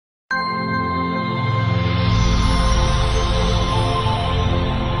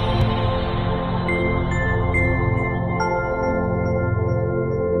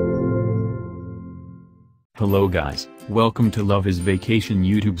Hello guys, welcome to Love is Vacation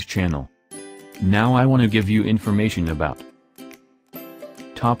YouTube's channel. Now I want to give you information about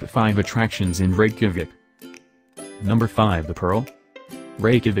Top 5 attractions in Reykjavik. Number 5, the Pearl.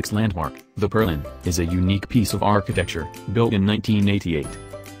 Reykjavik's landmark, the Perlan, is a unique piece of architecture, built in 1988.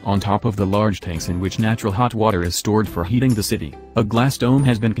 On top of the large tanks in which natural hot water is stored for heating the city, a glass dome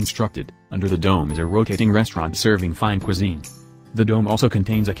has been constructed. Under the dome is a rotating restaurant serving fine cuisine. The dome also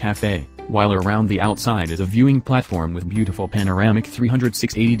contains a cafe, while around the outside is a viewing platform with beautiful panoramic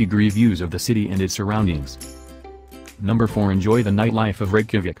 360-degree views of the city and its surroundings. Number 4, enjoy the nightlife of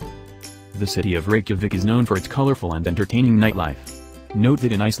Reykjavik. The city of Reykjavik is known for its colorful and entertaining nightlife. Note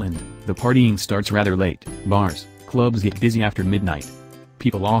that in Iceland, the partying starts rather late. Bars, clubs get busy after midnight.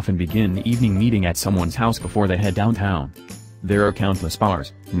 People often begin the evening meeting at someone's house before they head downtown. There are countless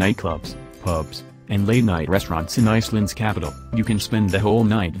bars, nightclubs, pubs, and late-night restaurants in Iceland's capital. You can spend the whole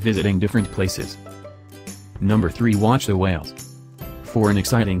night visiting different places. Number 3, watch the whales. For an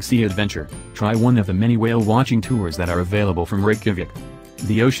exciting sea adventure, try one of the many whale-watching tours that are available from Reykjavik.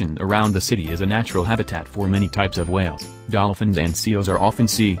 The ocean around the city is a natural habitat for many types of whales. Dolphins and seals are often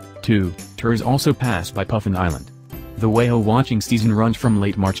seen. Tours also pass by Puffin Island. The whale-watching season runs from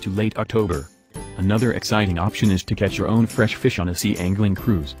late March to late October. Another exciting option is to catch your own fresh fish on a sea angling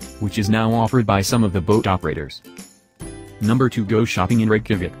cruise, which is now offered by some of the boat operators. Number 2, go shopping in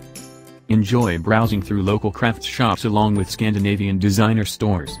Reykjavik. Enjoy browsing through local crafts shops along with Scandinavian designer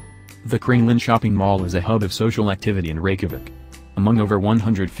stores. The Perlan shopping mall is a hub of social activity in Reykjavik. Among over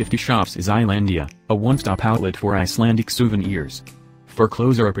 150 shops is Icelandia, a one-stop outlet for Icelandic souvenirs. Fur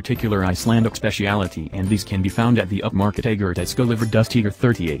clothes are a particular Icelandic speciality, and these can be found at the upmarket Egert at Skólavörðustígur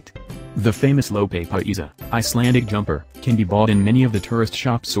 38. The famous Lopapeysa, Icelandic jumper, can be bought in many of the tourist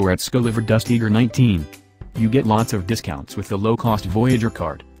shops or at Skólavörðustígur 19. You get lots of discounts with the low-cost Voyager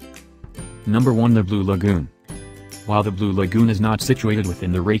card. Number 1, the Blue Lagoon. While the Blue Lagoon is not situated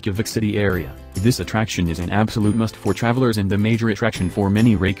within the Reykjavik city area, this attraction is an absolute must for travelers and the major attraction for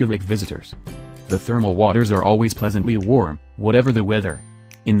many Reykjavik visitors. The thermal waters are always pleasantly warm, whatever the weather.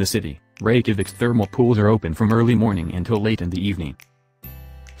 In the city, Reykjavik's thermal pools are open from early morning until late in the evening.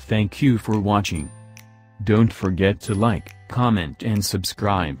 Thank you for watching. Don't forget to like, comment and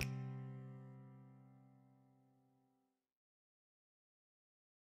subscribe.